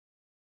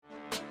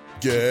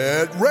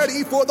Get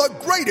ready for the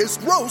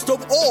greatest roast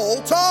of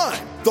all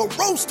time, the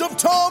Roast of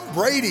Tom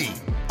Brady,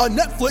 a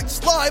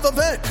Netflix live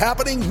event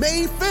happening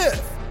May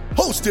 5th.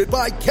 Hosted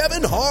by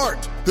Kevin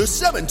Hart, the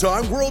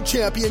 7-time world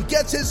champion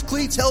gets his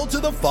cleats held to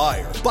the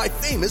fire by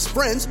famous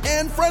friends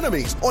and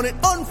frenemies on an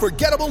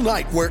unforgettable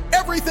night where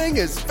everything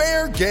is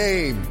fair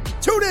game.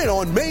 Tune in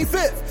on May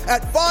 5th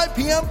at 5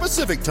 p.m.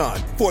 Pacific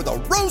time for the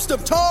Roast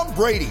of Tom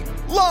Brady,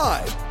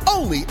 live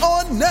only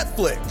on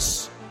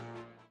Netflix.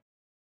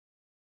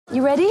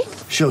 You ready?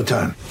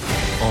 Showtime.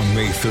 On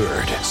May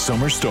 3rd,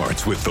 summer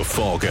starts with The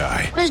Fall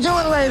Guy. Let's do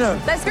it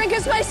later. Let's drink a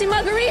spicy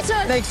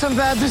margarita. Make some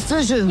bad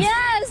decisions.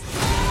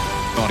 Yes!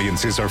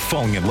 Audiences are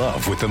falling in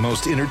love with the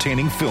most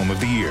entertaining film of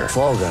the year.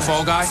 Fall Guy.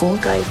 Fall Guy? Fall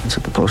Guy. That's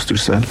what the poster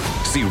said.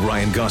 See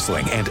Ryan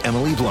Gosling and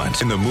Emily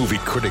Blunt in the movie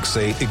critics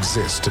say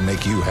exists to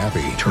make you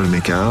happy. Trying to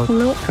make it out?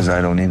 Nope. Because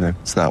I don't either.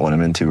 It's not what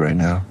I'm into right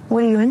now.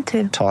 What are you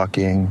into?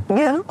 Talking.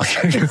 Yeah.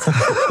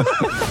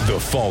 The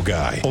Fall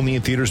Guy. Only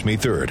in theaters May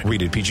 3rd.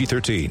 Rated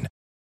PG-13.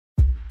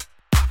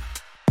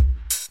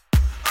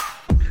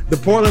 The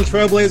Portland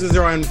Trailblazers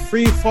are on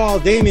free fall.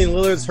 Damian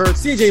Lillard's hurt.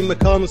 CJ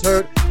McCollum's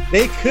hurt.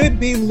 They could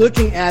be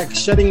looking at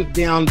shutting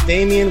down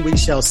Damian. We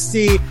shall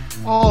see.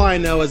 All I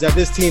know is that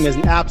this team is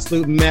an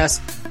absolute mess.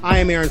 I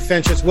am Aaron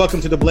Fentress.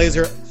 Welcome to the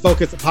Blazer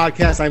Focus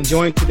podcast. I'm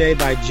joined today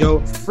by Joe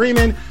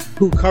Freeman,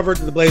 who covered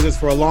the Blazers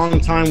for a long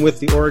time with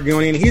the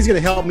Oregonian. He's going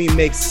to help me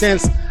make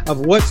sense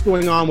of what's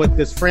going on with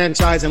this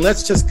franchise. And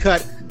let's just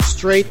cut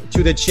straight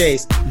to the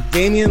chase.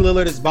 Damian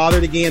Lillard is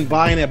bothered again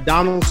by an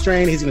abdominal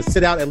strain. He's going to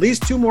sit out at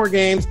least 2 more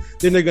games.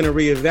 Then they're going to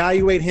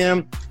reevaluate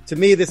him. To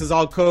me, this is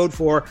all code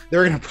for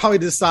they're going to probably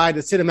decide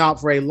to sit him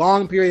out for a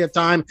long period of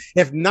time.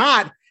 If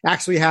not,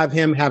 actually have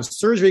him have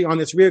surgery on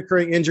this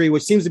reoccurring injury,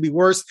 which seems to be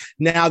worse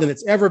now than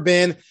it's ever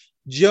been.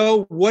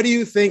 Joe, what do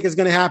you think is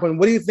going to happen?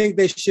 What do you think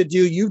they should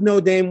do? You know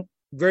Dame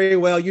very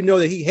well. You know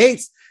that he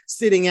hates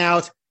sitting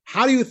out.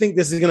 How do you think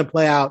this is going to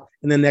play out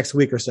in the next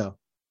week or so?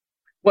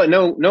 What?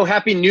 No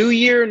Happy New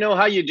Year? No,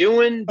 how you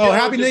doing? Oh,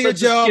 Happy New Year,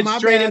 Joe. My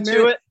bad.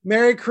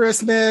 Merry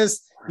Christmas.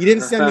 You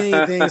didn't send me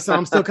anything, so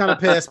I'm still kind of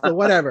pissed, but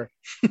whatever.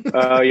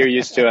 Oh, you're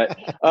used to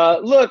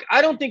it. Look,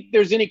 I don't think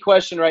there's any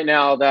question right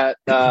now that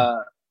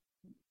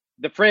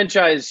the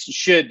franchise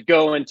should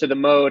go into the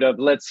mode of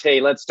let's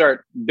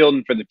start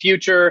building for the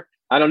future.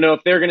 I don't know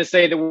if they're going to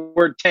say the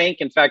word tank.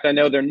 In fact, I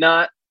know they're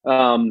not.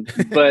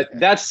 But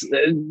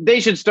they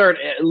should start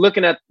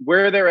looking at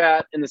where they're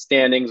at in the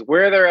standings,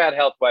 where they're at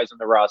health-wise on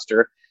the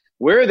roster,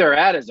 where they're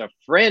at as a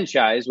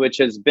franchise, which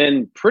has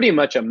been pretty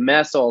much a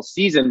mess all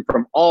season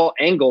from all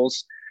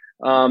angles,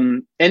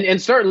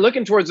 and start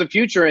looking towards the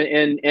future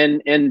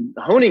and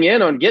honing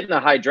in on getting a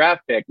high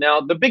draft pick.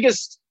 Now, the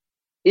biggest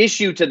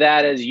issue to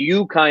that, as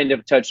you kind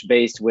of touched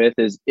base with,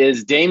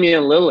 is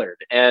Damian Lillard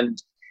and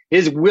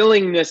his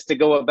willingness to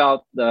go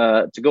about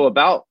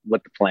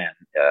with the plan.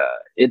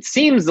 It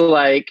seems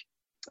like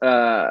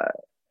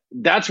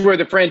that's where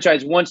the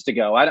franchise wants to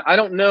go. I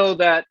don't know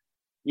that,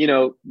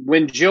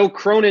 when Joe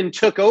Cronin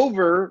took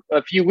over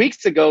a few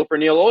weeks ago for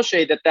Neil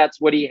Olshey,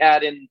 that's what he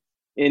had in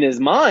his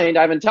mind.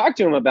 I haven't talked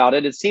to him about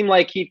it. It seemed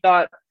like he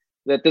thought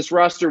that this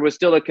roster was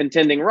still a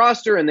contending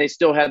roster and they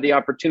still had the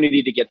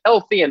opportunity to get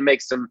healthy and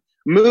make some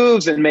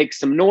moves and make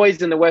some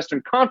noise in the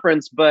Western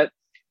Conference. But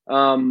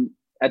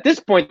at this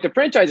point, the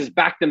franchise has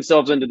backed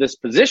themselves into this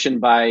position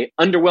by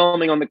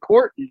underwhelming on the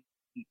court, and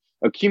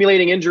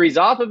accumulating injuries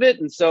off of it.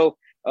 And so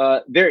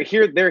they're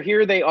here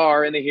they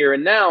are in the here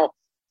and now.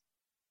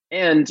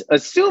 And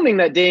assuming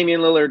that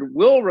Damian Lillard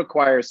will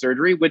require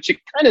surgery, which it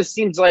kind of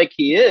seems like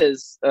he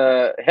is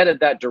headed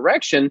that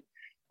direction,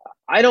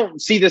 I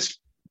don't see this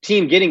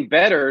team getting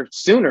better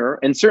sooner,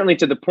 and certainly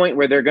to the point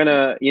where they're going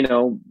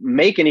to,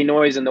 make any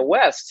noise in the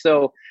West.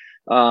 So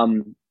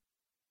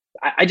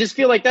I just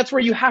feel like that's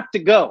where you have to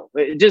go.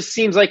 It just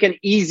seems like an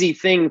easy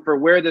thing for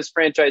where this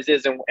franchise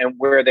is and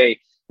where they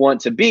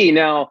want to be.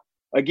 Now,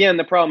 again,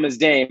 the problem is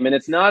Dame, and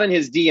it's not in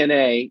his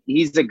DNA.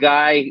 He's a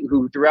guy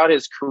who throughout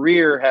his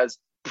career has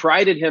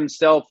prided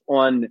himself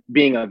on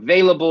being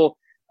available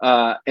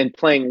and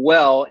playing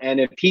well. And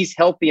if he's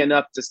healthy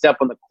enough to step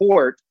on the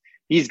court,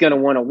 he's going to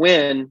want to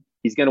win.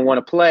 He's going to want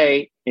to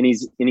play, and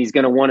he's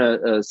going to want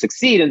to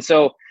succeed. And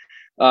so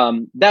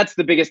that's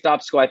the biggest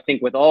obstacle, I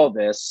think, with all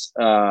this.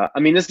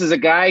 This is a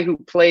guy who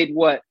played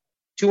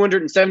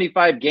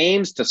 275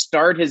 games to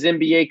start his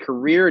NBA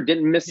career.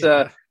 Didn't miss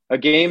a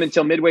game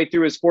until midway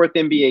through his 4th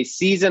NBA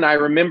season. I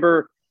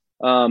remember,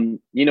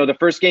 the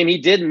first game he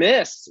did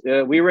miss.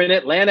 We were in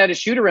Atlanta at a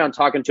shoot around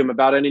talking to him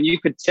about it, and you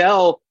could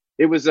tell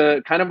it was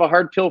a kind of a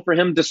hard pill for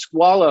him to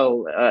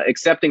swallow,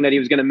 accepting that he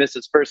was going to miss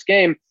his first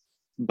game.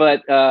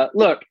 But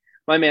look,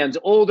 my man's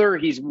older,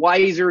 he's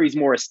wiser, he's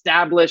more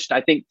established.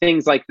 I think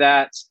things like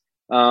that,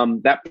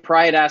 that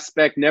pride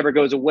aspect never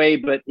goes away,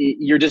 but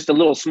you're just a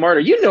little smarter.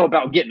 You know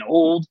about getting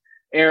old,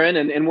 Aaron,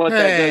 and what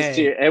that does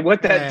to you, and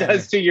what that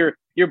does to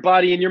your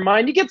body and your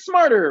mind. You get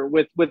smarter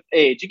with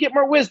age, you get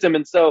more wisdom.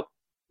 And so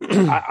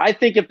I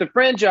think if the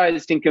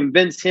franchise can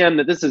convince him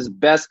that this is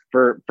best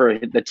for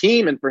the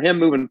team and for him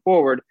moving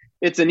forward,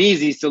 it's an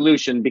easy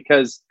solution,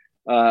 because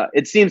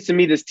it seems to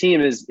me this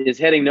team is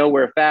heading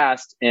nowhere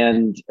fast.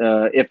 And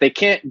if they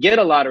can't get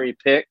a lottery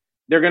pick,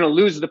 they're going to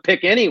lose the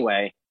pick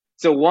anyway.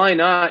 So why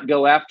not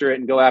go after it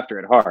and go after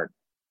it hard?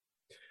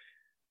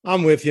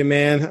 I'm with you,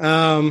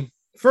 man.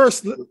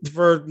 First,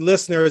 for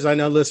listeners, I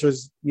know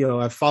listeners,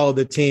 have followed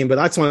the team, but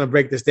I just want to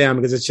break this down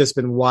because it's just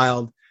been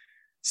wild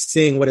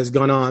seeing what has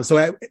gone on.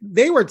 So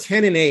they were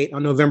 10-8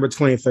 on November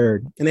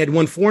 23rd, and they had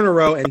won 4 in a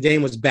row, and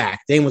Dame was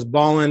back. Dame was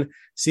balling.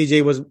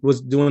 CJ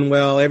was doing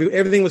well.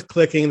 Everything was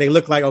clicking. They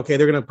looked like, okay,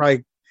 they're going to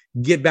probably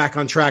get back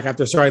on track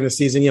after starting the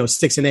season,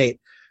 6-8.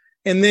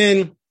 And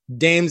then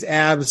Dame's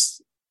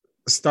abs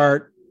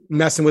start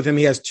messing with him.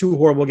 He has 2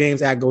 horrible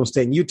games at Golden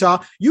State and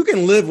Utah. You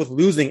can live with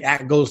losing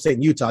at Golden State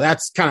and Utah.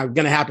 That's kind of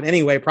going to happen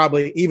anyway,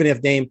 probably even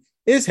if Dame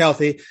is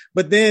healthy.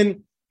 But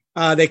then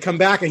they come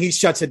back and he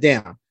shuts it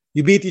down.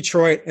 You beat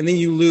Detroit and then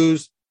you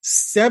lose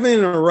 7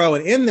 in a row.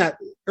 And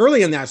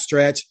early in that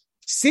stretch,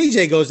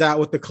 CJ goes out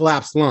with the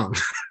collapsed lung,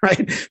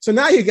 right? So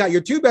now you got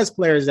your 2 best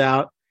players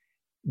out.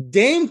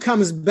 Dame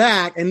comes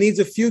back and needs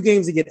a few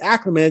games to get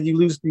acclimated. You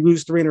lose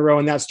 3 in a row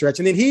in that stretch.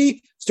 And then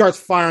he starts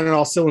firing on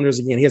all cylinders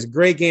again. He has a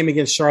great game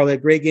against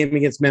Charlotte, great game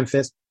against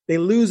Memphis. They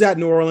lose at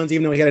New Orleans,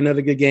 even though he had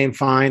another good game,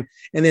 fine.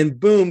 And then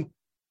boom,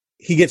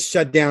 he gets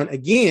shut down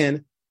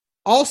again.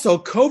 Also,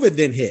 COVID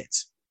then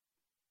hits.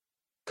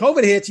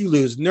 COVID hits, you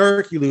lose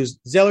Nurk, you lose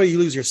Zeller, you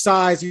lose your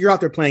size. You're out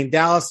there playing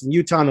Dallas and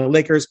Utah and the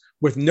Lakers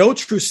with no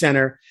true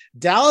center.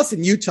 Dallas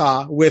and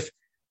Utah with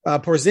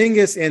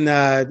Porzingis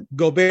and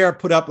Gobert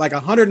put up like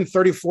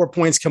 134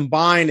 points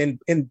combined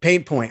in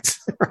paint points,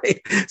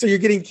 right? So you're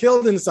getting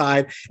killed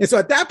inside. And so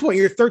at that point,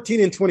 you're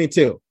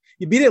 13-22.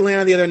 You beat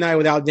Atlanta the other night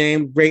without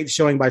Dame. Great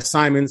showing by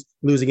Simons,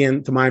 lose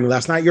again to Miami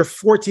last night. You're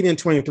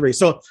 14-23.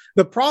 So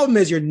the problem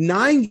is you're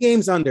 9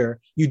 games under.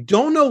 You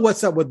don't know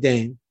what's up with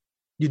Dame.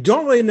 You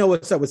don't really know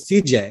what's up with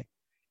CJ.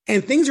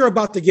 And things are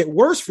about to get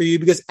worse for you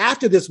because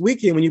after this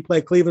weekend, when you play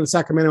Cleveland,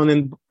 Sacramento, and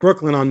then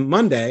Brooklyn on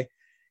Monday,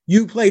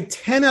 you played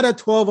 10 out of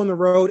 12 on the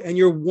road, and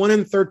you're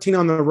 1-13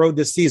 on the road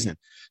this season.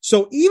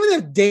 So even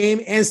if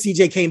Dame and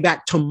CJ came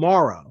back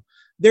tomorrow,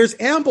 there's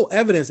ample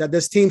evidence that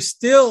this team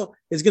still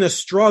is going to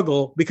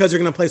struggle because they're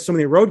going to play so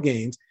many road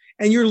games.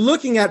 And you're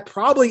looking at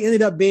probably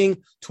ended up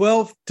being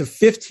 12 to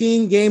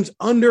 15 games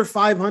under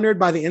 500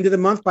 by the end of the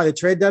month, by the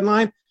trade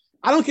deadline.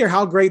 I don't care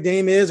how great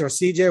Dame is or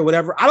CJ or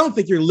whatever. I don't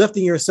think you're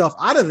lifting yourself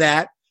out of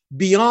that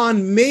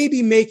beyond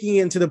maybe making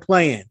it into the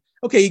play-in.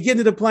 Okay, you get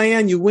into the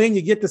play-in, you win,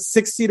 you get the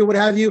 6th seed or what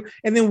have you,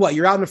 and then what?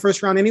 You're out in the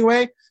first round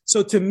anyway?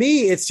 So to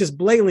me, it's just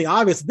blatantly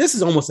obvious. This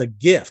is almost a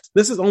gift.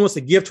 This is almost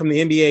a gift from the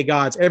NBA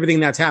gods, everything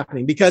that's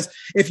happening. Because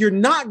if you're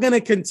not going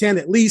to contend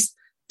at least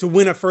to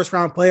win a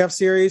first-round playoff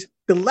series,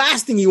 the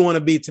last thing you want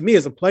to be, to me,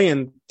 as a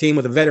play-in team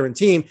with a veteran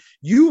team,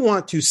 you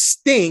want to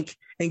stink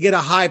and get a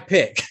high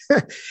pick.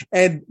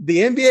 And the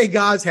NBA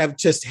gods have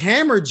just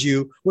hammered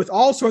you with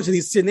all sorts of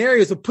these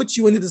scenarios to put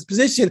you into this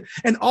position.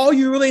 And all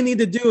you really need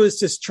to do is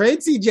just trade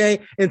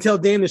CJ and tell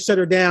Dame to shut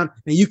her down,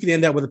 and you can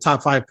end up with a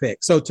top 5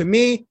 pick. So to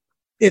me,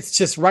 it's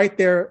just right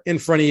there in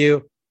front of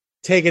you.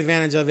 Take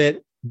advantage of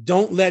it.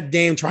 Don't let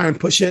Dame try and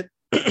push it.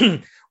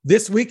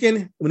 This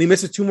weekend, when he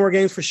misses 2 more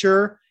games for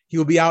sure, he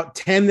will be out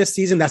 10 this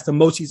season. That's the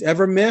most he's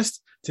ever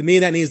missed. To me,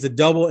 that needs to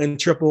double and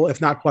triple, if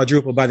not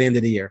quadruple, by the end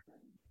of the year.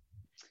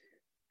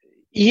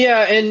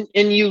 Yeah, and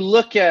you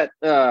look at,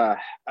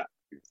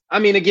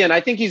 again,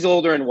 I think he's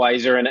older and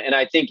wiser, and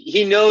I think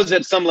he knows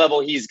at some level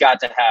he's got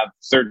to have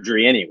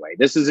surgery anyway.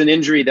 This is an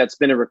injury that's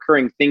been a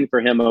recurring thing for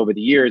him over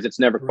the years. It's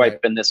never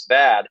quite been this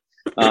bad.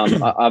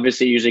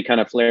 Obviously, it usually kind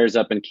of flares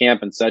up in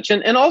camp and such.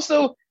 And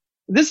also,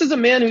 this is a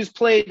man who's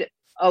played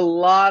a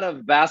lot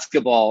of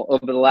basketball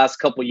over the last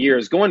couple of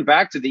years, going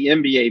back to the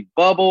NBA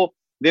bubble,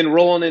 then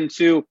rolling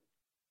into,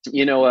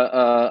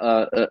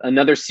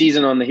 another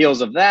season on the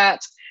heels of that.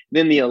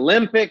 Then the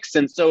Olympics.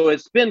 And so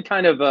it's been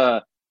kind of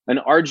an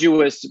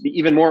arduous,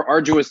 even more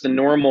arduous than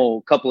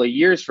normal couple of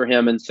years for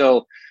him. And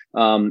so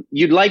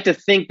you'd like to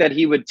think that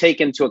he would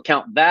take into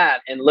account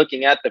that and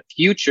looking at the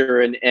future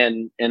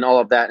and all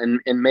of that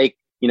and make,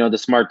 the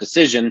smart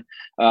decision.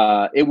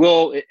 It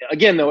will,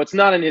 again, though, it's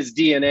not in his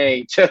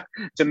DNA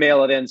to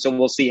mail it in. So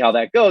we'll see how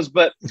that goes.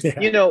 But,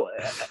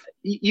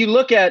 you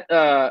look at,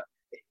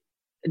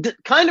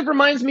 kind of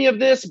reminds me of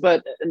this,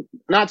 but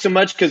not so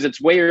much because it's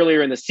way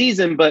earlier in the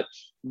season, but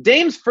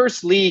Dame's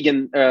first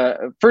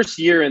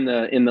year in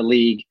the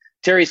league,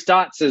 Terry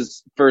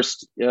Stotts'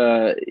 first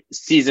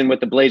season with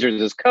the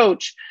Blazers as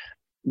coach,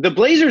 the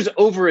Blazers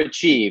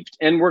overachieved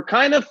and were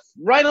kind of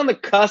right on the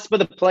cusp of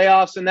the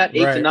playoffs in that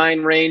 8 to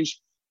 9 range.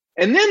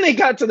 And then they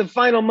got to the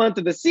final month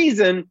of the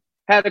season,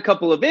 had a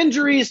couple of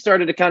injuries,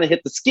 started to kind of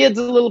hit the skids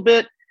a little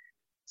bit,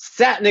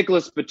 sat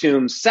Nicholas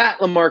Batum, sat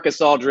LaMarcus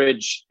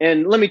Aldridge.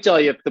 And let me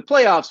tell you, if the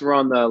playoffs were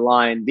on the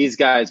line, these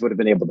guys would have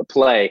been able to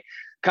play.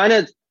 Kind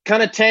of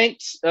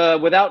tanked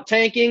without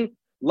tanking,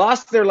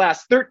 lost their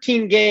last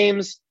 13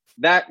 games.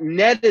 That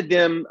netted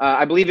them,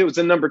 I believe it was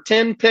the number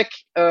 10 pick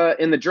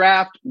in the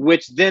draft,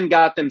 which then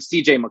got them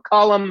CJ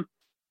McCollum.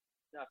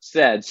 Enough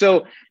said.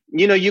 So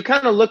you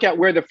kind of look at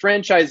where the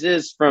franchise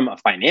is from a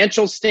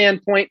financial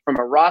standpoint, from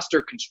a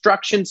roster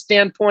construction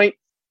standpoint.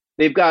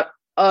 They've got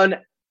a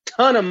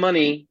ton of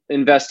money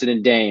invested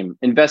in Dame,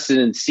 invested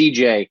in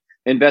CJ,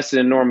 invested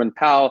in Norman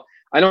Powell.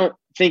 I don't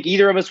think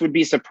either of us would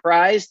be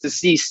surprised to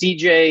see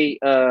CJ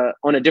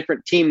on a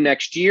different team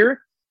next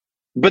year.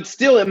 But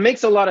still, it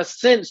makes a lot of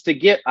sense to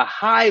get a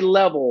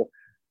high-level,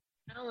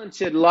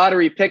 talented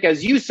lottery pick.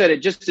 As you said,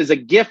 it just is a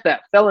gift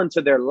that fell into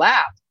their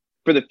lap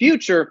for the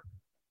future.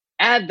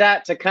 Add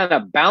that to kind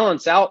of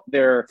balance out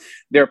their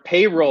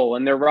payroll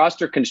and their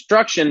roster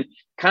construction,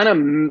 kind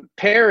of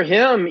pair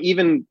him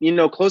even,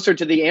 closer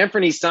to the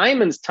Anthony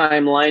Simons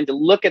timeline to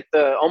look at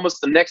almost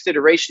the next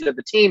iteration of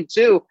the team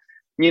too.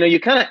 You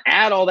kind of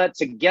add all that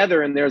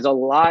together, and there's a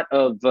lot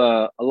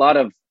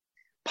of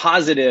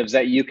positives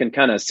that you can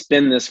kind of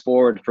spin this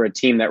forward for a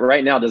team that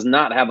right now does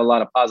not have a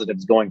lot of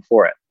positives going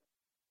for it.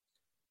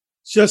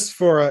 Just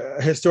for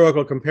a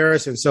historical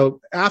comparison. So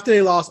after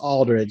they lost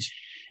Aldridge,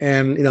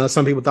 and,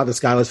 some people thought the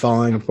sky was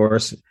falling, of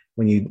course,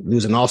 when you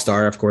lose an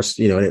all-star, of course,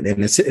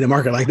 in a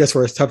market like this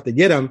where it's tough to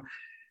get them.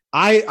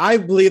 I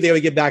believe they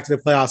would get back to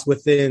the playoffs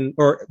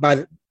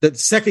by the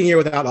second year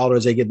without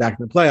Aldridge, they get back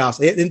to the playoffs.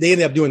 They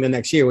ended up doing the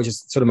next year, which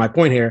is sort of my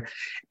point here.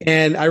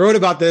 And I wrote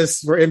about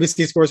this for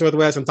NBC Sports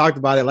Northwest and talked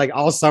about it like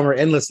all summer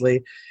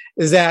endlessly,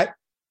 is that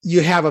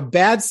you have a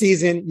bad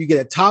season, you get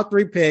a top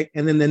 3 pick,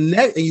 and then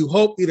and you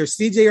hope either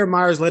CJ or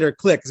Myers later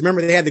click. Because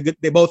remember,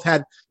 they both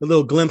had the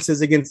little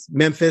glimpses against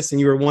Memphis,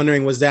 and you were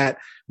wondering, was that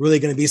really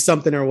going to be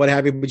something or what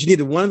have you? But you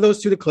needed one of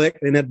those two to click,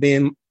 and ended up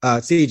being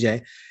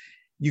CJ.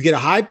 You get a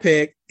high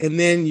pick, and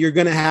then you're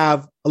going to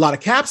have a lot of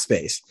cap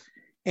space.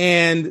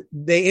 And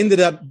they ended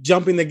up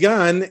jumping the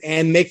gun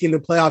and making the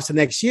playoffs the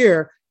next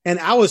year. And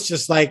I was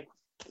just like,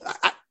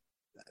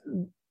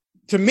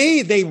 to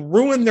me, they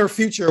ruined their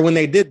future when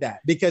they did that,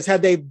 because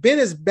had they been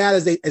as bad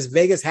as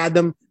Vegas had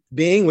them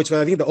being, which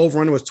I think the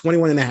over-under was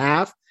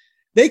 21.5,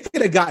 they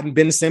could have gotten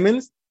Ben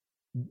Simmons,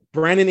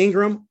 Brandon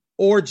Ingram,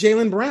 or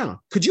Jaylen Brown.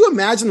 Could you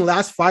imagine the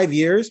last 5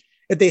 years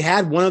if they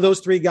had one of those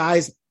 3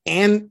 guys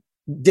and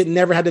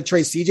never had to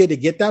trade CJ to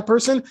get that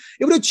person?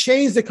 It would have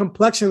changed the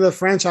complexion of the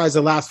franchise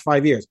the last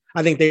 5 years.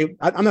 I think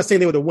I'm not saying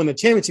they would have won the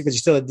championship because you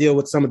still had to deal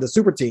with some of the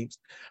super teams,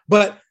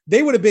 but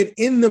they would have been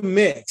in the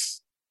mix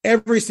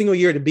every single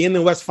year to be in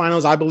the West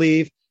Finals, I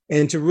believe,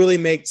 and to really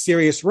make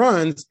serious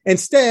runs.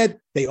 Instead,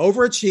 they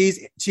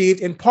overachieved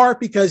in part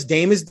because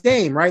Dame is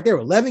Dame, right? They were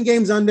 11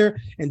 games under,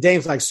 and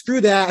Dame's like,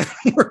 screw that.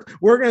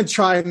 We're going to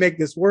try and make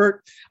this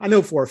work. I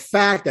know for a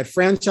fact that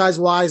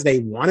franchise-wise, they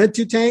wanted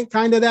to tank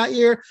kind of that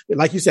year.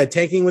 Like you said,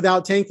 tanking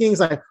without tanking.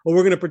 It's like, well,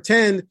 we're going to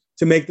pretend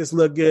to make this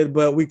look good,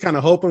 but we kind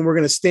of hoping we're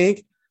going to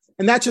stink.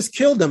 And that just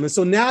killed them. And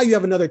so now you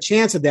have another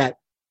chance of that.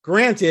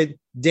 Granted,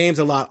 Dame's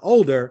a lot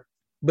older,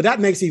 but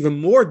that makes it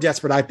even more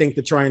desperate, I think,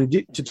 to try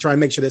and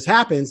make sure this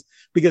happens,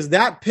 because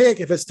that pick,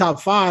 if it's top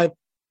 5,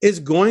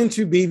 is going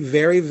to be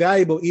very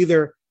valuable,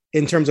 either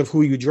in terms of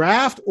who you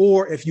draft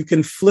or if you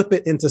can flip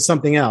it into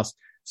something else.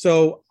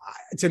 So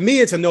to me,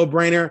 it's a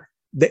no-brainer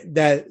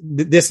that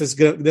this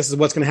is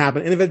what's going to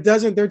happen. And if it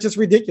doesn't, they're just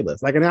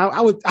ridiculous. Like, and I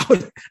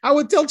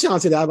would tell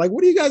Chauncey that, like,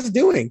 what are you guys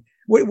doing?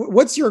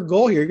 What's your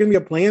goal here? You're going to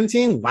be a playing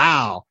team?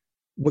 Wow.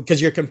 Because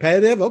you're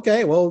competitive.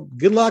 Okay. Well,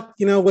 good luck,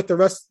 with the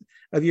rest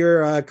of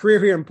your career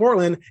here in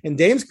Portland and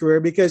Dame's career,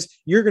 because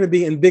you're going to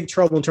be in big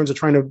trouble in terms of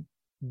trying to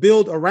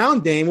build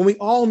around Dame, when we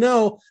all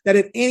know that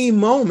at any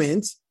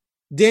moment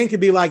Dame could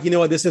be like, you know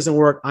what, this doesn't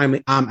work,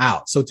 I'm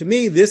out. So to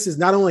me, this is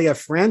not only a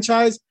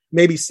franchise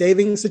maybe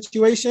saving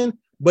situation,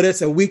 but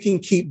it's a we can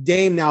keep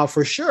Dame now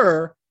for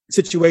sure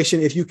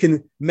situation if you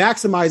can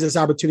maximize this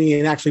opportunity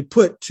and actually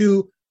put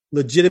 2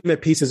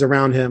 legitimate pieces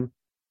around him,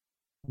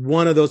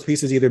 one of those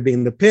pieces either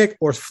being the pick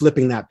or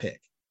flipping that pick.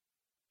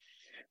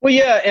 Well,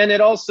 yeah, and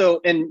it also,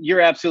 and you're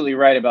absolutely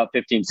right about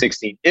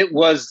 15-16. It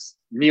was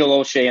Neil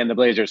Olshey and the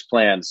Blazers'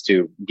 plans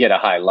to get a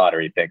high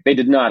lottery pick. They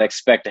did not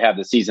expect to have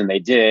the season they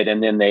did,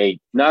 and then they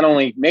not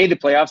only made the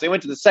playoffs, they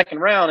went to the second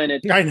round, and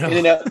it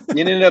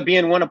ended up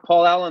being one of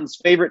Paul Allen's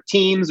favorite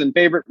teams and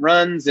favorite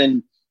runs.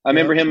 And I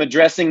remember him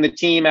addressing the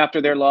team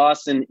after their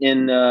loss in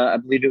I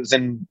believe it was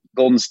in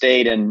Golden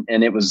State, and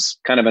it was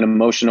kind of an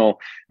emotional,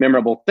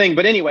 memorable thing.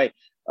 But anyway,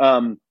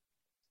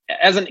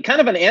 as an kind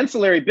of an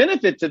ancillary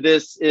benefit to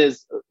this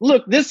is,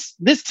 look, this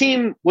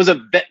team was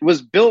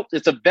built.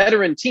 It's a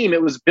veteran team.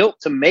 It was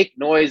built to make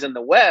noise in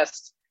the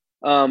West.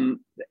 And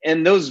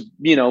those,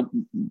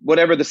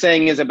 whatever the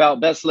saying is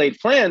about best laid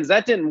plans,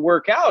 that didn't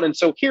work out. And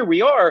so here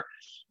we are,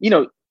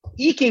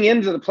 eking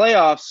into the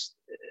playoffs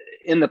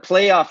in the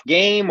playoff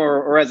game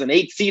or as an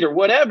 8th seed or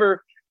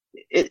whatever.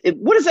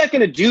 What is that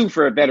going to do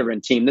for a veteran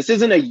team? This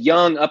isn't a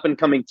young up and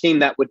coming team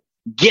that would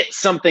get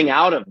something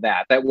out of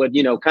that would,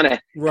 kind of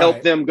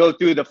help them go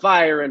through the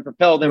fire and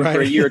propel them for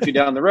a year or 2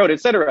 down the road,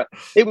 et cetera.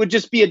 It would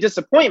just be a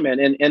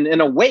disappointment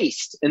and a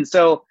waste. And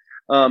so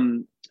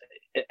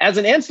as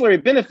an ancillary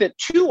benefit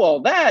to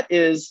all that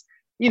is,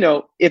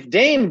 if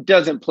Dame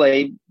doesn't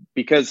play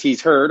because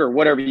he's hurt or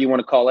whatever you want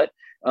to call it,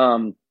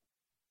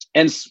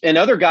 and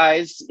other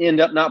guys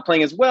end up not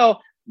playing as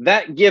well,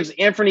 that gives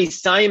Anthony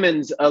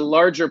Simons a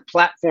larger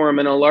platform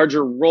and a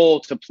larger role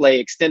to play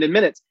extended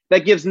minutes.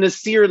 That gives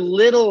Nasir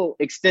Little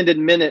extended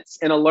minutes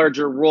and a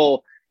larger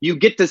role. You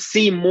get to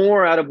see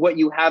more out of what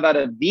you have out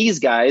of these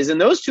guys.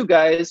 And those two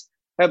guys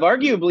have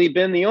arguably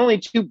been the only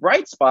two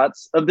bright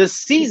spots of this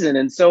season.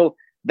 And so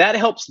that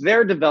helps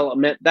their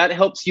development. That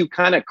helps you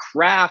kind of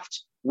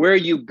craft where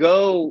you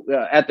go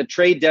at the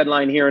trade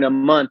deadline here in a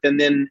month, and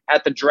then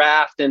at the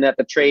draft and at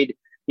the trade,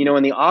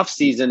 in the off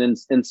season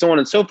and so on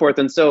and so forth.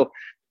 And so,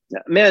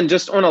 man,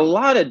 just on a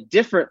lot of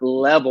different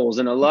levels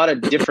and a lot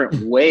of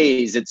different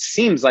ways, it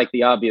seems like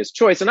the obvious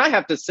choice. And I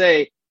have to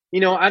say,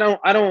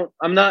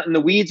 I'm not in the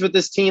weeds with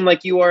this team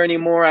like you are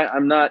anymore.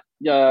 I'm not,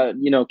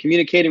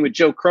 communicating with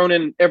Joe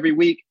Cronin every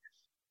week.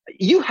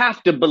 You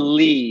have to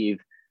believe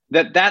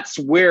that that's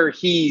where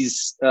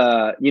he's,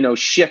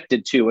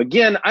 shifted to.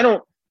 Again, I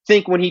don't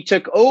think when he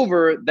took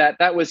over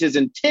that was his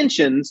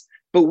intentions,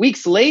 but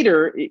weeks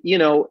later,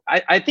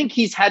 I think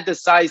he's had to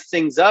size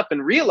things up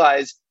and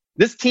realize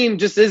this team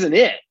just isn't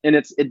it, and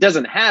it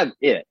doesn't have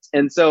it.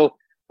 And so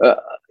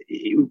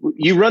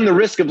you run the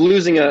risk of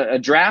losing a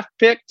draft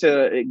pick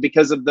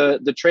because of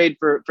the trade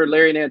for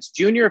Larry Nance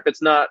Jr. if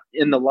it's not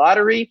in the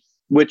lottery,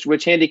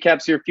 which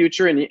handicaps your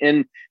future.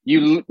 And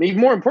you,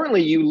 more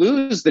importantly, you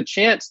lose the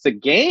chance to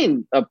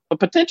gain a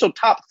potential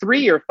top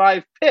 3 or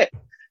 5 pick.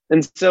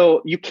 And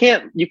so you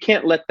can't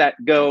let that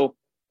go.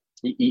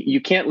 You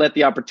can't let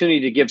the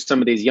opportunity to give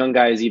some of these young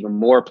guys even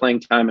more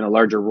playing time in a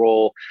larger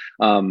role.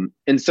 And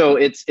so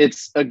it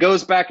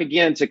goes back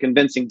again to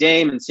convincing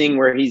Dame and seeing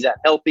where he's at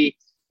healthy.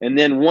 And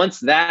then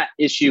once that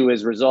issue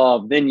is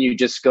resolved, then you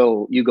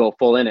go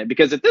full in it.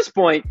 Because at this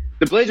point,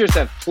 the Blazers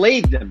have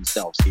played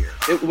themselves here.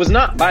 It was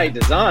not by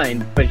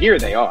design, but here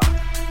they are.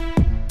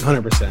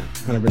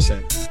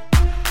 100%.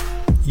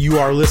 You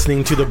are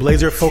listening to the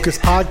Blazer Focus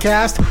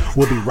podcast.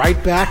 We'll be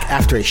right back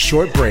after a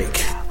short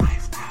break.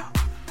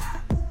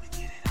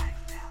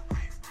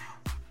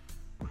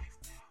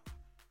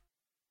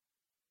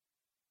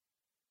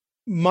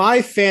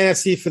 My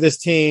fantasy for this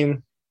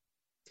team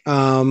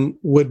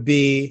would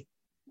be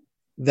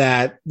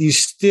that you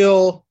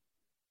still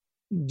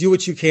do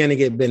what you can to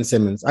get Ben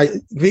Simmons.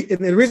 And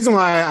the reason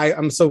why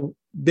I'm so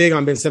big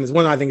on Ben Simmons,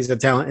 one, I think he's a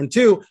talent, and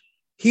two,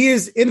 he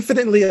is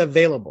infinitely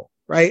available,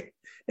 right?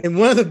 And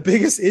one of the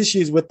biggest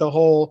issues with the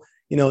whole,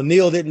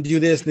 Neil didn't do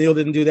this, Neil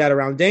didn't do that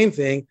around Dame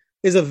thing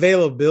is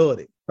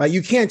availability, right?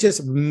 You can't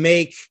just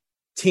make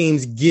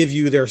teams give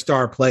you their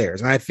star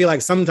players. And I feel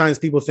like sometimes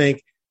people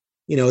think,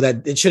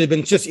 that it should have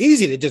been just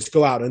easy to just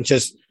go out and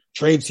just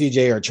trade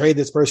CJ or trade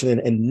this person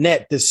and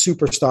net this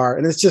superstar.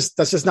 And that's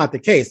just not the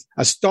case.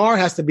 A star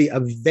has to be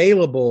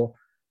available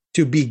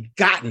to be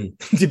gotten,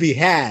 to be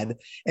had.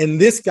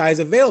 And this guy's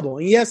available.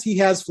 And yes, he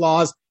has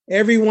flaws.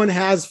 Everyone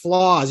has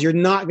flaws. You're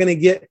not going to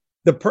get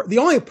the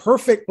only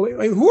perfect.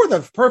 Who are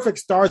the perfect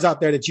stars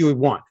out there that you would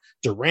want?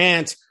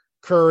 Durant,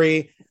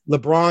 Curry,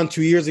 LeBron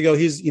 2 years ago.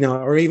 He's,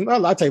 or even,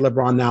 I'll tell you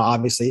LeBron now,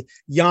 obviously.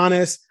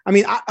 Giannis. I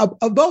mean, out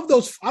of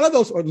those,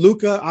 or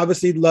Luka,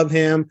 obviously love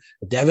him.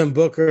 Devin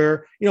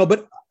Booker,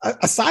 but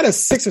aside of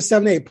 6 or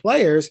 7, 8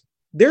 players,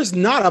 there's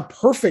not a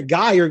perfect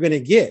guy you're going to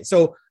get.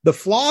 So the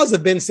flaws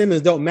of Ben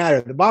Simmons don't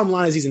matter. The bottom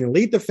line is he's an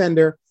elite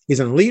defender.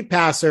 He's an elite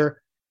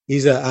passer.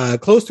 He's a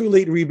close to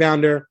elite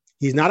rebounder.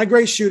 He's not a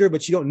great shooter,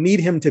 but you don't need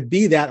him to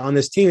be that on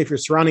this team if you're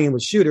surrounding him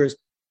with shooters.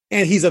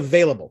 And he's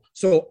available.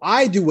 So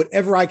I do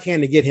whatever I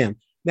can to get him.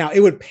 Now, it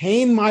would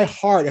pain my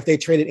heart if they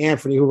traded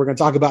Anthony, who we're going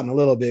to talk about in a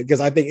little bit,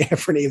 because I think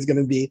Anthony is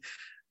going to be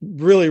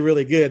really,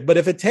 really good. But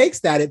if it takes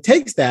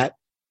that.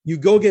 You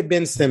go get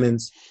Ben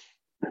Simmons.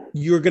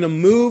 You're going to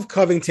move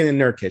Covington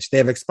and Nurkic. They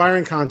have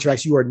expiring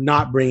contracts. You are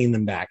not bringing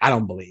them back, I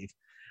don't believe.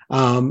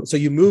 So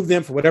you move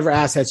them for whatever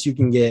assets you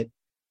can get.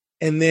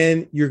 And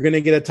then you're going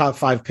to get a top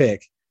 5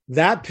 pick.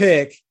 That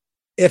pick,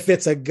 if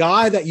it's a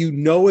guy that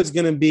is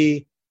going to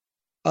be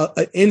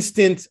an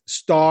instant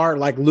star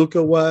like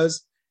Luka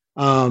was,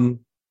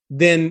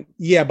 then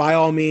yeah, by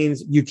all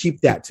means, you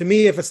keep that. To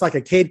me, if it's like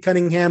a Cade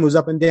Cunningham who's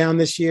up and down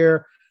this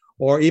year,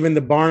 or even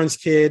the Barnes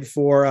kid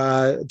for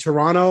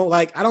Toronto,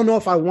 like, I don't know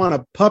if I want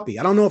a puppy.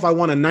 I don't know if I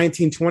want a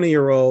 19,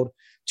 20-year-old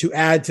to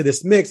add to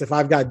this mix. If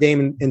I've got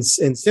Dame and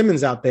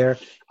Simmons out there,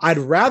 I'd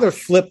rather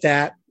flip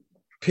that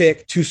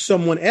pick to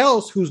someone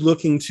else who's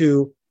looking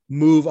to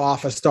move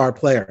off a star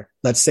player.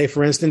 Let's say,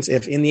 for instance,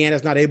 if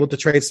Indiana's not able to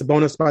trade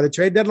Sabonis by the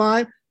trade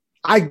deadline,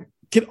 I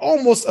can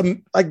almost,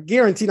 not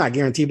guarantee,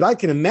 but I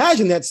can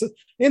imagine that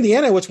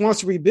Indiana, which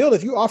wants to rebuild,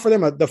 if you offer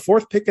them the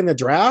 4th pick in the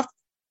draft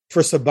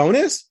for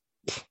Sabonis,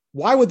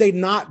 why would they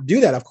not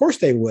do that? Of course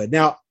they would.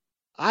 Now,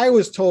 I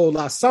was told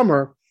last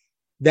summer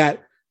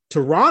that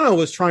Toronto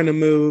was trying to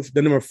move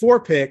the number 4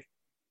 pick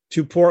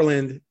to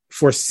Portland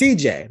for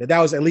CJ, that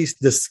was at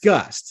least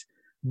discussed,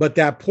 but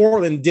that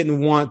Portland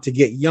didn't want to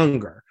get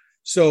younger.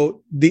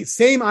 So the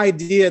same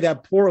idea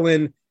that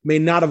Portland may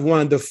not have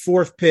wanted the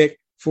 4th pick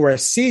for a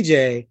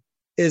CJ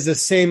is the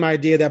same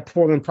idea that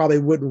Portland probably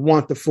wouldn't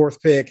want the 4th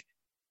pick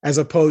as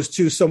opposed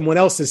to someone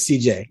else's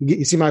CJ.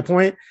 You see my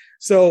point?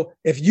 So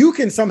if you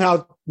can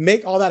somehow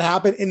make all that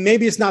happen, and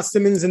maybe it's not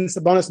Simmons and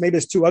Sabonis, maybe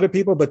it's two other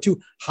people, but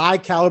two high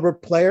caliber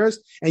players,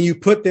 and you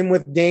put them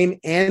with Dame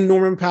and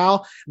Norman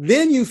Powell,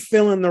 then you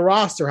fill in the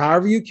roster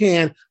however you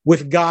can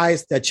with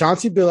guys that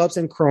Chauncey Billups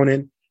and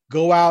Cronin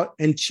go out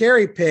and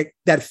cherry pick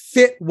that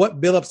fit what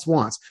Billups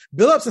wants.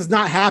 Billups is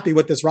not happy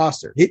with this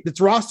roster.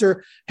 This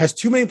roster has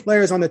too many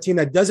players on the team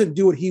that doesn't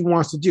do what he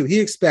wants to do.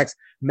 He expects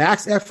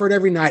max effort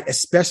every night,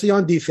 especially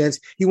on defense.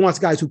 He wants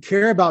guys who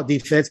care about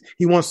defense.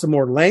 He wants some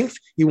more length.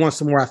 He wants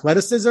some more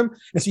athleticism.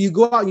 And so you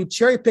go out and you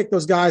cherry pick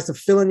those guys to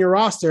fill in your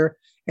roster.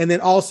 And then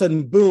all of a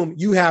sudden, boom,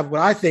 you have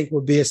what I think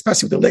would be,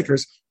 especially with the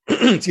Lakers,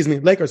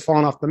 Lakers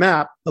falling off the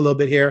map a little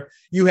bit here.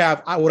 You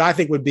have what I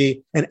think would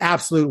be an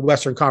absolute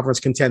Western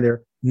Conference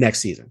contender next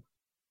season.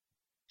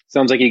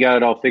 Sounds like you got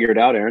it all figured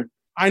out, Aaron.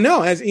 I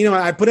know. As you know,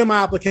 I put in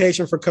my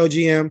application for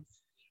co-GM.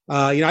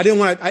 I didn't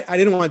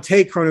want to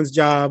take Cronin's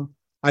job.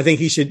 I think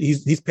he's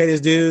paid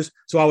his dues,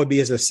 so I would be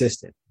his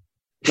assistant.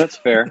 That's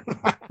fair.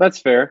 That's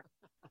fair.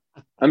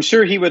 I'm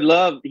sure he would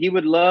love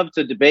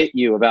to debate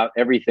you about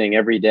everything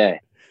every day.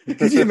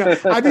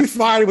 I'd be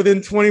fired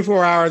within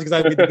 24 hours because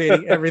I'd be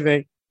debating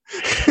everything.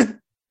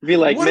 Be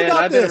like, man,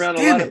 I've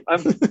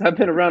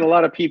been around a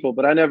lot of people,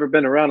 but I've never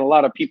been around a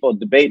lot of people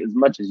debate as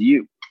much as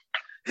you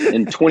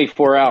in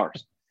 24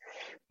 hours.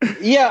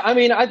 Yeah, I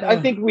mean, I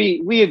think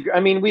we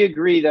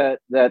agree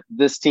that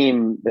this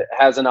team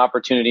has an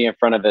opportunity in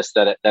front of us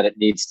that it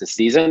needs to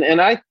seize. And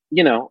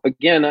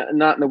again,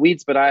 not in the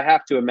weeds, but I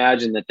have to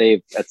imagine that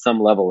they've at some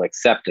level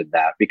accepted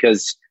that,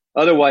 because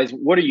otherwise,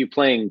 what are you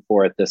playing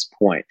for at this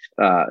point?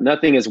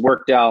 Nothing has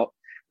worked out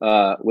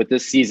with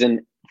this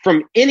season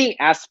from any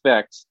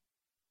aspect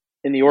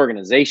in the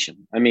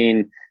organization. I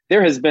mean,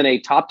 there has been a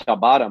top to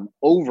bottom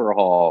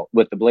overhaul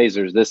with the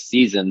Blazers this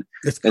season.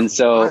 And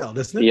so, wild,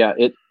 isn't it? Yeah,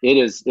 it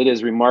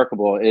is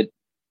remarkable. It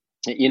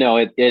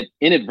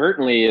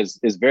inadvertently is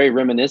very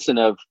reminiscent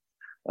of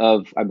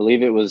I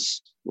believe it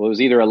was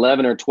either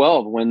 11 or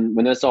 12 when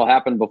this all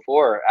happened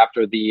before,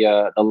 after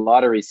the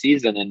lottery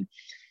season. And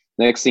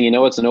next thing you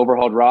know, it's an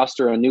overhauled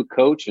roster, a new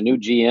coach, a new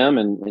GM,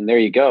 and there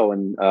you go.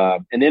 And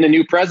then a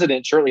new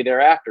president shortly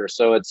thereafter.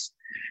 So it's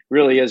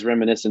really is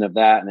reminiscent of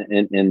that.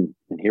 And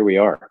here we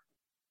are.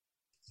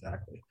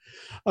 Exactly.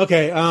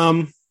 Okay.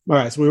 All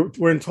right. So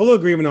we're in total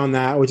agreement on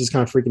that, which is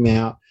kind of freaking me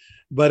out.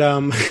 But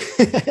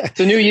it's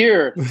a new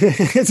year.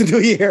 It's a new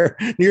year.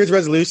 New Year's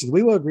resolutions.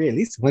 We will agree at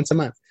least once a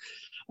month.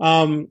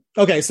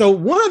 Okay. So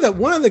one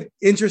of the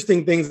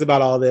interesting things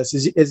about all this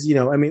is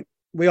I mean,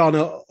 we all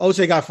know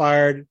Ochai got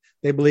fired.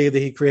 They believe that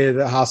he created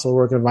a hostile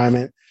work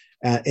environment.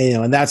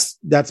 And that's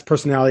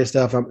personality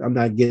stuff. I'm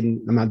not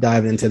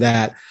diving into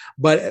that.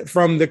 But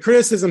from the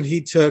criticism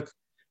he took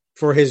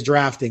for his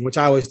drafting, which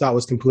I always thought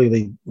was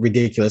completely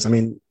ridiculous. I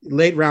mean,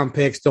 late round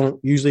picks don't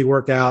usually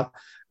work out.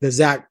 The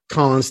Zach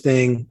Collins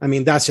thing, I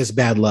mean, that's just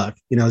bad luck.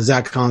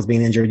 Zach Collins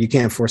being injured, you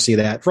can't foresee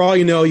that. For all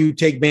you know, you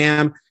take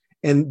Bam,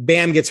 and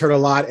Bam gets hurt a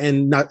lot,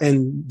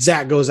 and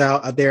Zach goes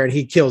out there and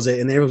he kills it.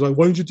 And everyone's like,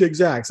 why didn't you take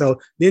Zach? So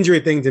the injury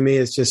thing to me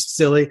is just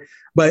silly.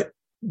 But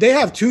they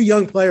have two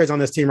young players on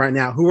this team right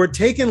now who were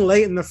taken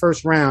late in the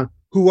first round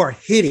who are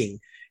hitting.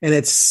 And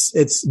it's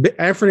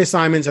Anthony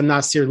Simons and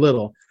Nasir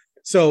Little.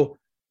 So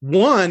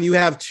one, you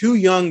have two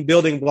young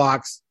building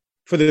blocks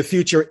for the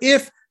future.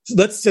 If,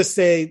 let's just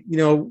say,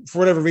 for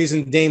whatever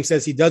reason, Dame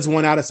says he does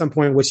want out at some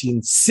point, which he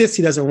insists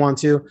he doesn't want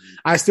to.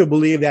 I still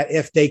believe that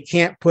if they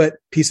can't put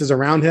pieces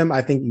around him,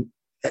 I think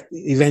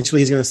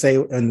eventually he's going to say,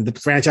 and the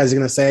franchise is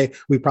going to say,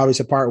 we probably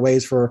should part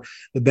ways for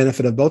the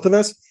benefit of both of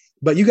us.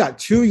 But you got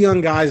two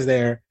young guys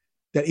there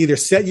that either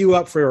set you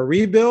up for a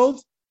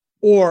rebuild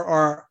or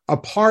are a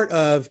part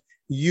of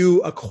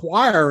you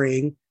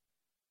acquiring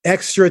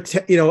extra,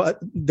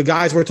 the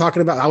guys we're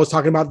talking about, I was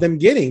talking about them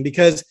getting,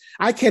 because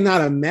I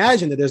cannot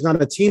imagine that there's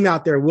not a team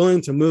out there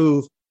willing to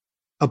move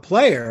a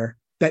player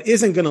that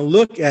isn't going to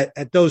look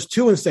at those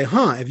two and say,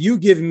 if you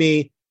give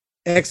me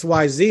X,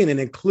 Y, Z, and it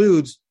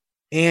includes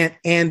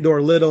and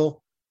or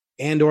Little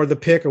and or the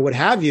pick or what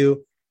have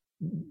you,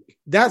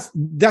 that's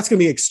going to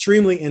be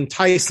extremely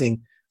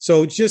enticing.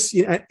 So just,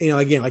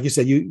 again, like you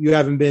said, you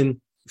haven't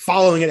been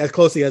following it as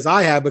closely as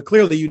I have, but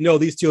clearly,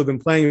 these two have been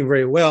playing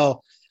very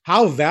well.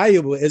 How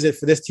valuable is it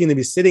for this team to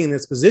be sitting in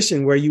this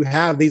position where you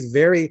have these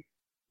very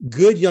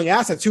good young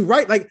assets who,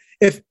 right? Like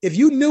if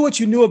you knew what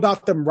you knew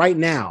about them right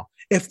now,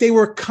 if they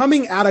were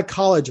coming out of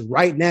college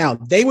right now,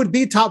 they would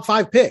be top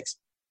 5 picks,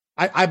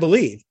 I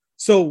believe.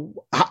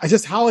 So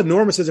just how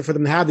enormous is it for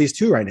them to have these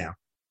two right now?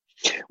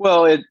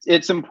 Well,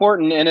 it's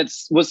important, and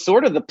was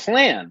sort of the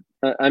plan.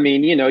 I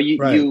mean,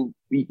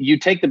 you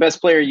take the best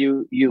player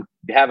you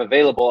have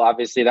available.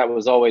 Obviously, that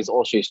was always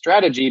Olshey's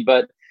strategy,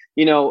 but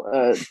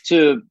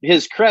to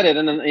his credit,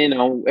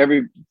 and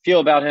every feel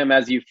about him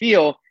as you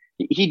feel,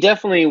 he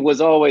definitely was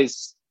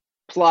always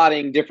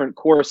plotting different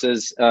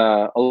courses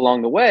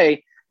along the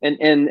way,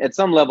 and at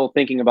some level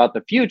thinking about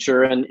the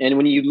future. And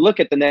when you look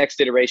at the next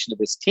iteration of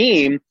this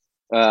team,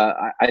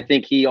 I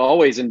think he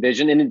always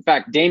envisioned, and in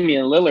fact,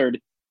 Damian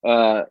Lillard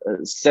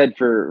said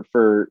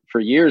for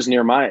years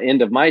near my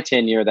end of my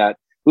tenure that,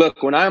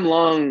 look, when I'm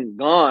long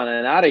gone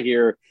and out of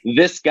here,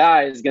 this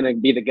guy is going to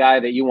be the guy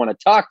that you want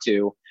to talk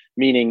to,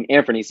 meaning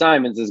Anthony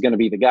Simons is going to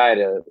be the guy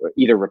to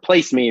either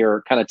replace me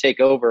or kind of take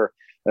over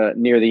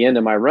near the end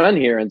of my run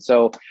here. And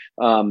so,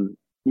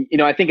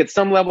 I think at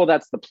some level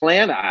that's the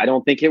plan. I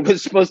don't think it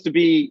was supposed to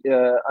be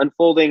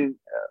unfolding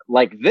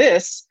like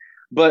this,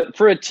 but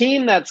for a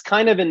team that's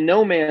kind of in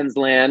no man's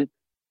land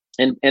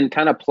and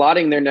kind of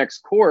plotting their next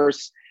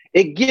course,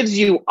 it gives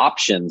you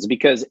options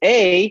because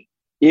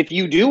if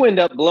you do end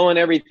up blowing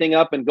everything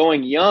up and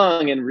going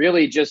young and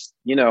really just,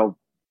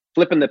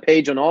 flipping the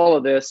page on all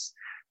of this,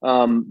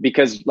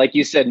 because like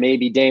you said,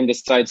 maybe Dame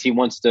decides he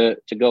wants to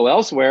go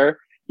elsewhere.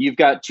 You've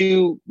got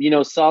two,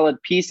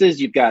 solid pieces.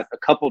 You've got a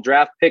couple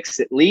draft picks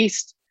at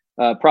least,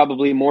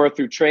 probably more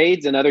through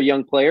trades and other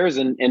young players.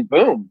 And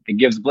boom, it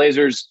gives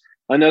Blazers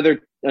another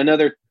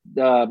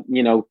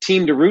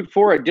team to root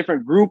for, a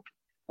different group,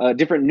 a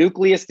different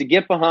nucleus to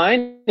get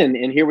behind.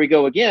 And here we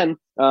go again.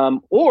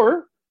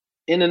 Or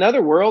in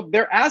another world,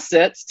 they're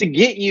assets to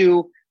get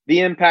you the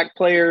impact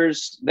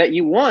players that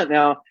you want.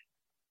 Now,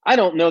 I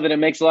don't know that it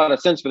makes a lot of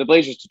sense for the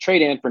Blazers to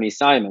trade Anthony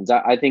Simons.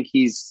 I think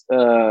he's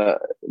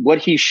what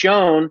he's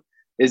shown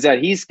is that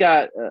he's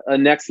got a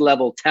next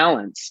level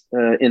talent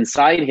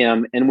inside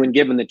him. And when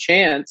given the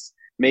chance,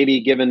 maybe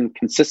given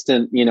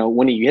consistent,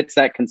 when he hits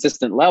that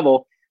consistent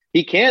level,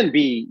 he can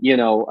be,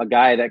 a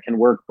guy that can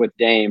work with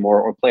Dame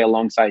or play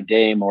alongside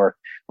Dame or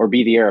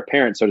be the heir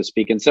apparent, so to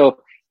speak. And so,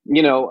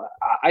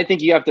 I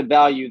think you have to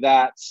value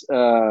that,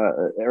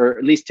 or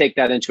at least take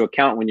that into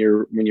account when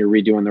you're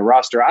redoing the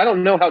roster. I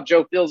don't know how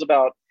Joe feels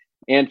about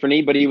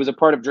Anthony, but he was a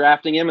part of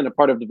drafting him and a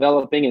part of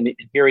developing, and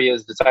here he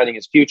is deciding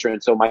his future.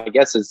 And so my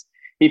guess is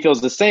he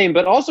feels the same.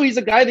 But also, he's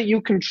a guy that you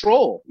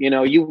control.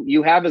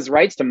 You have his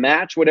rights to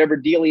match whatever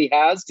deal he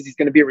has because he's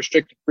going to be a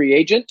restricted free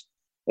agent,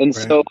 and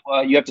right. So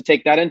you have to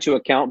take that into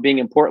account. Being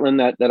in Portland,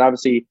 that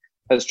obviously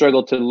has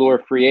struggled to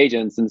lure free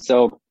agents, and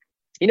so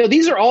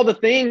these are all the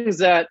things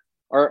that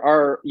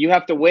are you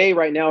have to weigh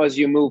right now as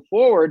you move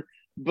forward.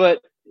 But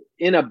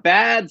in a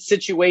bad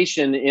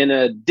situation, in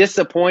a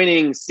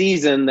disappointing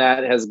season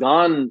that has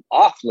gone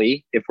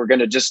awfully, if we're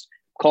going to just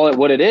call it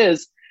what it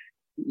is,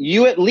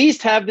 you at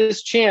least have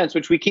this chance,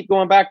 which we keep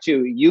going back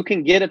to. You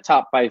can get a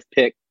top 5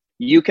 pick.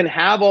 You can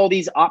have all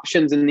these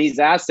options and these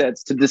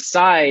assets to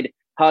decide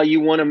how you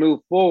want to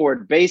move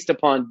forward based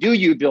upon, do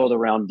you build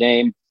around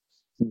Dame?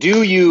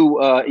 Do you,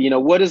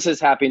 what is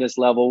his happiness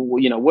level?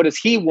 What does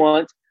he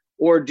want?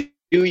 Or do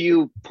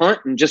you punt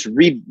and just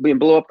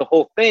blow up the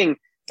whole thing?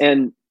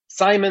 And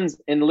Simons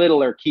and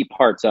Little are key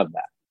parts of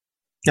that.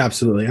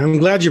 Absolutely. I'm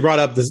glad you brought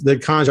up the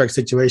contract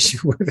situation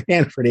with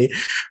Anthony,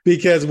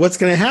 because what's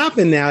going to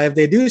happen now if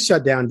they do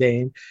shut down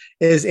Dame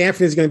is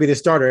Anthony's going to be the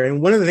starter.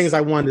 And one of the things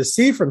I wanted to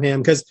see from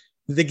him, because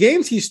the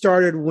games he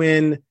started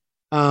when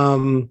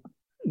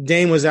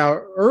Dame was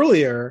out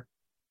earlier,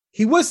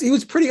 he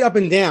was pretty up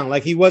and down.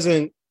 Like he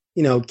wasn't,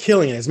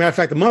 killing it. As a matter of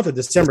fact, the month of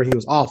December, he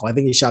was awful. I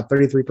think he shot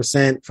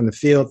 33% from the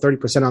field,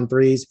 30% on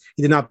threes.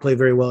 He did not play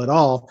very well at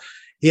all.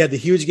 He had the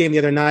huge game the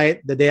other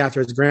night, the day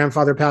after his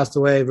grandfather passed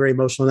away. Very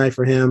emotional night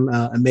for him.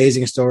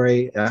 Amazing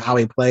story, how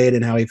he played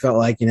and how he felt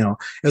like, it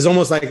was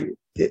almost like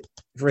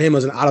for him, it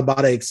was an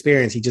out-of-body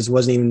experience. He just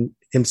wasn't even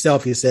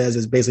himself, he says,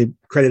 is basically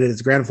credited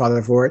his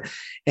grandfather for it.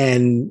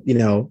 And,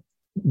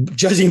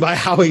 judging by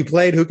how he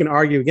played, who can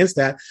argue against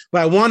that?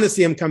 But I wanted to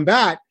see him come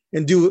back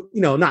and do,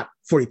 not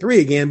 43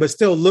 again, but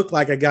still look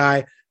like a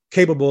guy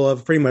capable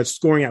of pretty much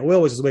scoring at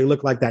will, which is the way he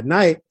looked like that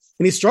night.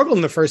 And he struggled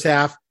in the first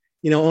half,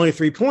 only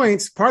 3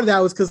 points. Part of that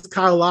was because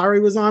Kyle Lowry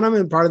was on him,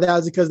 and part of that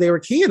was because they were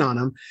keying on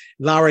him.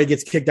 Lowry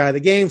gets kicked out of the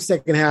game.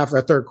 Second half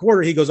or third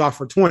quarter, he goes off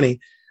for 20.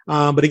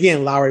 But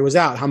again, Lowry was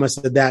out. How much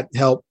did that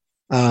help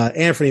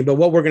Anthony? But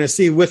what we're going to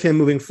see with him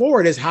moving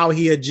forward is how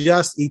he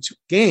adjusts each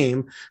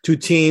game to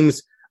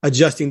teams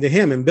adjusting to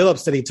him. And Billups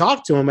said he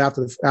talked to him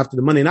after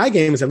the Monday night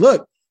game and said,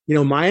 look,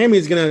 Miami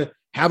is going to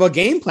have a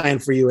game plan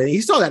for you. And he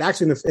saw that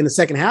actually in the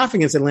second half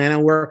against Atlanta,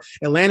 where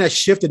Atlanta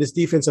shifted its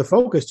defensive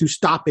focus to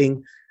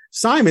stopping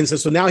Simons. And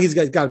so now he's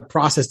got to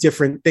process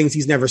different things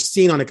he's never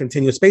seen on a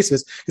continuous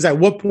basis. Because at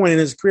what point in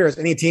his career has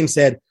any team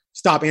said,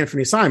 stop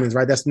Anthony Simons,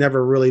 right? That's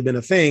never really been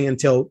a thing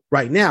until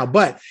right now.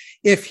 But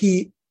if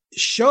he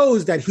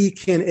shows that he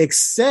can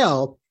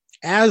excel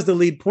as the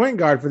lead point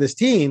guard for this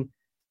team,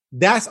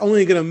 that's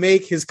only going to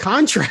make his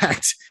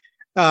contract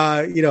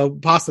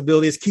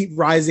possibilities keep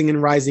rising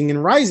and rising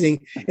and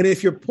rising. And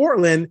if you're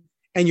Portland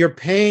and you're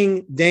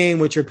paying Dame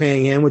what you're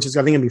paying him, which is,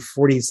 I think, going to be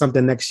 40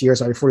 something next year.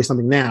 Sorry, 40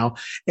 something now.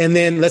 And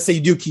then let's say you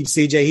do keep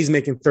CJ, he's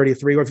making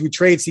 33. Or if you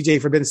trade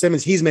CJ for Ben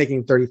Simmons, he's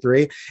making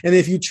 33. And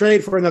if you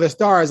trade for another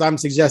star, as I'm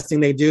suggesting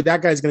they do,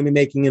 that guy's going to be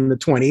making in the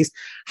 20s.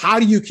 How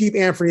do you keep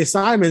Anthony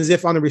Simons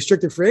if on the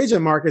restricted free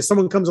agent market,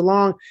 someone comes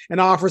along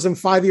and offers him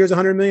 5 years,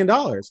 $100 million?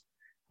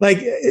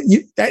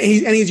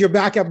 He's your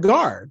backup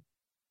guard.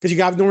 Because you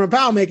got Norman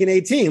Powell making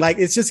 18. Like,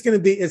 it's just going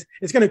to be,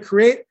 it's going to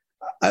create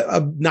a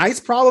nice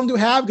problem to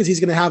have because he's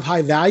going to have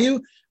high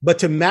value. But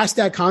to match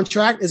that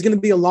contract is going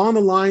to be along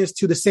the lines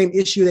to the same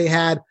issue they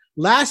had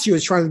last year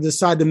was trying to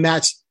decide to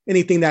match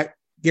anything that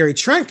Gary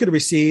Trent could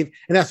receive.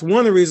 And that's one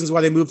of the reasons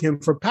why they moved him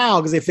for Powell,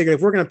 because they figured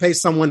if we're going to pay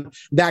someone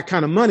that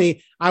kind of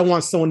money, I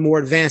want someone more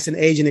advanced in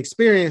age and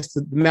experience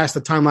to match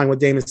the timeline with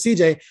Dame and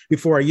CJ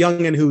before a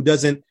youngin who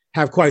doesn't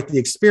have quite the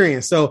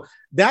experience. So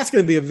that's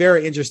going to be a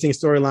very interesting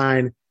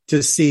storyline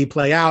to see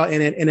play out.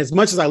 And as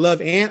much as I love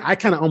Ant, I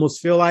kind of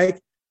almost feel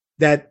like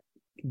that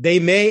they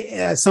may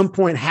at some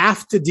point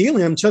have to deal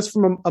him just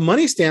from a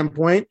money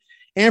standpoint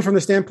and from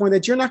the standpoint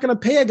that you're not going to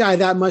pay a guy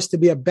that much to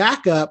be a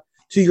backup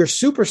to your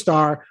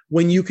superstar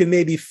when you can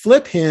maybe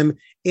flip him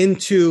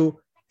into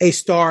a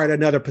star at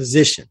another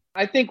position.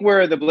 I think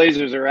where the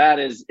Blazers are at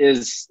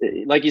is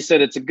like you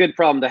said, it's a good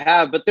problem to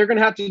have, but they're going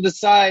to have to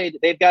decide.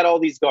 They've got all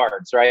these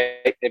guards,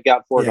 right? They've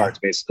got 4 guards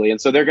basically. And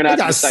so they're going to have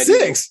to decide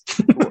 6.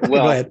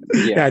 Well,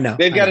 yeah, I know.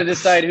 They've got to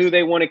decide who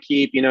they want to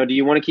keep. You know, do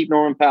you want to keep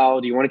Norman Powell?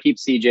 Do you want to keep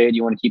CJ? Do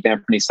you want to keep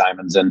Anthony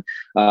Simons? And,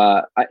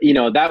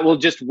 that will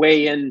just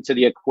weigh into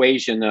the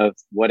equation of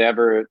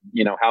whatever,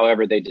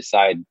 however they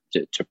decide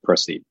to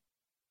proceed.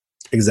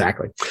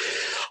 Exactly.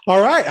 All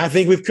right. I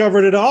think we've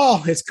covered it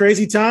all. It's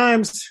crazy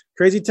times.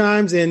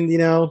 And,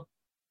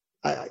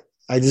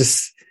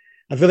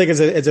 I feel like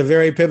it's a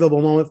very pivotal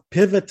moment.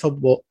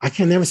 I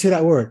can never say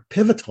that word.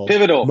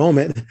 Pivotal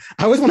moment.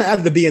 I always want to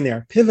add the B in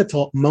there.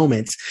 Pivotal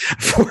moment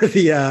for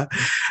the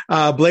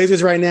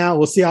Blazers right now.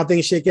 We'll see how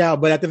things shake out.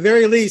 But at the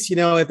very least,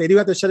 if they do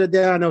have to shut it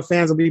down, I know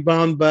fans will be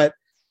bummed, but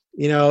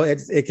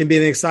it can be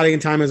an exciting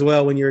time as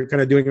well when you're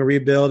kind of doing a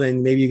rebuild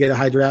and maybe you get a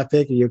high draft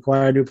pick and you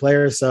acquire a new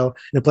player. So,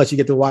 and plus you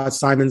get to watch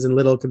Simons and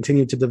Little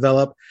continue to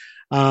develop.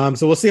 So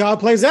we'll see how it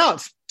plays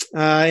out.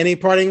 Any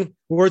parting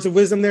words of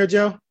wisdom there,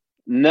 Joe?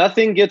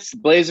 Nothing gets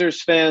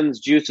Blazers fans'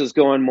 juices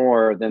going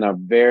more than a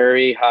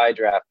very high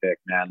draft pick,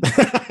 man.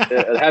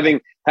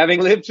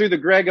 having lived through the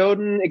Greg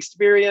Oden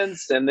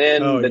experience and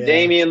then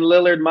Damian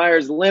Lillard,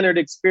 Myers Leonard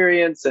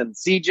experience and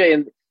CJ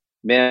and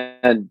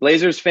man,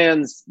 Blazers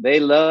fans, they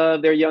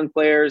love their young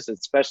players,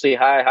 especially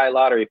high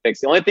lottery picks.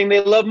 The only thing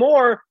they love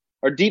more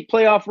are deep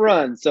playoff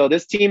runs. So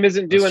this team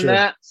isn't doing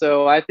that.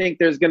 So I think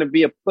there's going to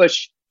be a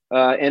push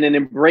and an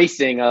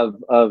embracing of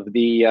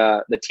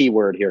the T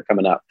word here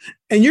coming up.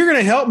 And you're going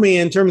to help me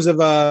in terms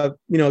of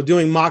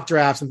doing mock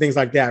drafts and things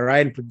like that,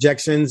 right? And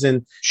projections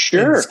and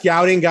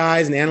scouting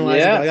guys and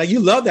analyzing. Yeah. Like, you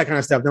love that kind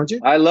of stuff, don't you?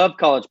 I love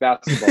college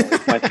basketball.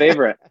 It's my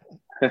favorite.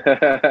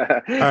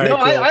 Right, cool.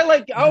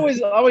 I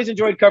always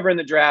enjoyed covering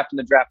the draft and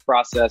the draft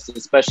process,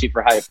 especially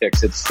for high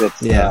picks. It's fun.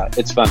 Yeah,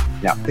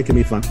 it can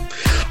be fun.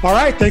 All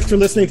right, thanks for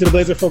listening to the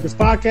Blazer Focus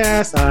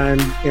podcast. I'm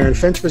Aaron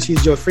Fentress.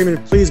 He's Joe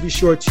Freeman. Please be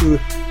sure to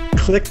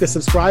click the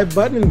subscribe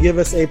button and give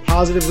us a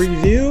positive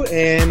review,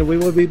 and we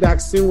will be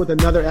back soon with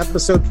another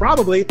episode,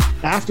 probably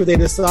after they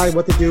decide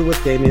what to do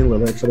with Damian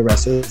Lillard for the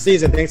rest of the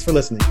season. Thanks for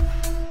listening.